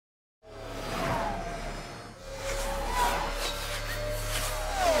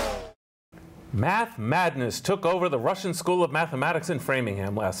Math madness took over the Russian School of Mathematics in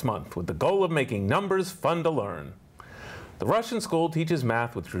Framingham last month with the goal of making numbers fun to learn. The Russian school teaches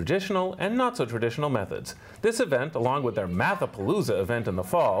math with traditional and not-so-traditional methods. This event, along with their math-a-palooza event in the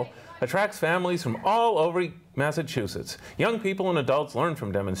fall, attracts families from all over Massachusetts. Young people and adults learn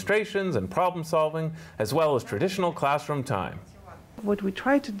from demonstrations and problem-solving, as well as traditional classroom time. What we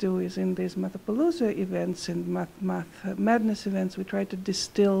try to do is in these math-a-palooza events and math madness events, we try to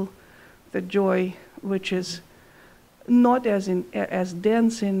distill the joy, which is not as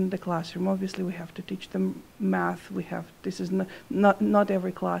dense in the classroom. Obviously, we have to teach them math. This is not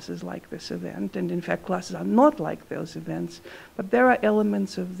every class is like this event, and in fact, classes are not like those events. But there are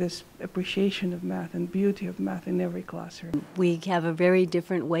elements of this appreciation of math and beauty of math in every classroom. We have a very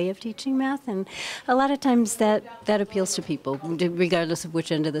different way of teaching math, and a lot of times that appeals to people, regardless of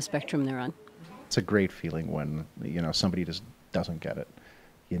which end of the spectrum they're on. It's a great feeling when somebody just doesn't get it.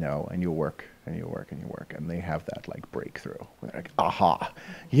 And you work and you work and you work, and they have that like breakthrough. They're like, aha,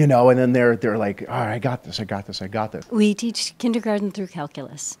 and then they're like, all right, I got this. We teach kindergarten through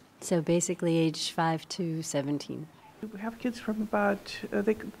calculus, so basically age 5 to 17. We have kids from about,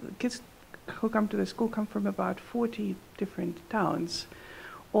 kids who come to the school come from about 40 different towns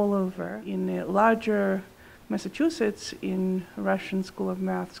all over. In larger Massachusetts, in Russian School of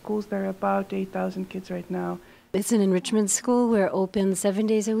Math schools, there are about 8,000 kids right now. It's an enrichment school. We're open 7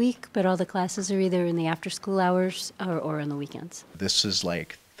 days a week, but all the classes are either in the after-school hours or on the weekends. This is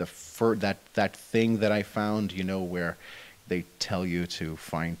like that thing that I found, where they tell you to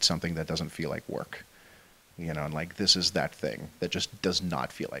find something that doesn't feel like work. And like this is that thing that just does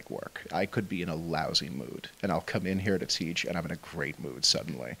not feel like work. I could be in a lousy mood, and I'll come in here to teach, and I'm in a great mood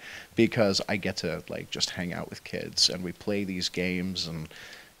suddenly because I get to like just hang out with kids, and we play these games, and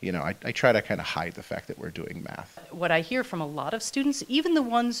I try to kind of hide the fact that we're doing math. What I hear from a lot of students, even the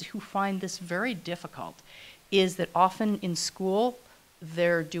ones who find this very difficult, is that often in school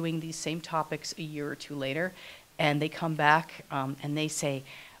they're doing these same topics a year or two later, and they come back and they say,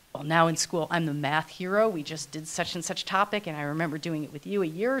 well, now in school I'm the math hero. We just did such and such topic, and I remember doing it with you a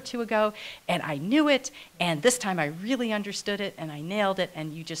year or two ago, and I knew it, and this time I really understood it, and I nailed it,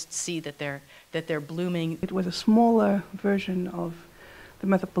 and you just see that they're blooming. It was a smaller version of the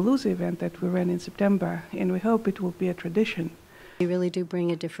math-a-palooza event that we ran in September, and we hope it will be a tradition. We really do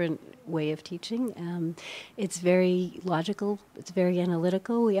bring a different way of teaching. It's very logical, it's very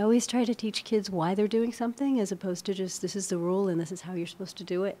analytical. We always try to teach kids why they're doing something as opposed to just this is the rule and this is how you're supposed to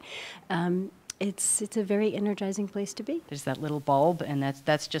do it. It's a very energizing place to be. There's that little bulb, and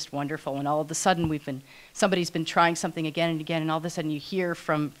that's just wonderful. And all of a sudden, somebody's been trying something again and again, and all of a sudden you hear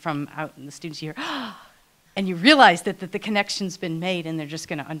from out in the students, you hear, and you realize that the connection's been made, and they're just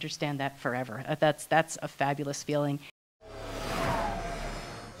going to understand that forever. That's a fabulous feeling.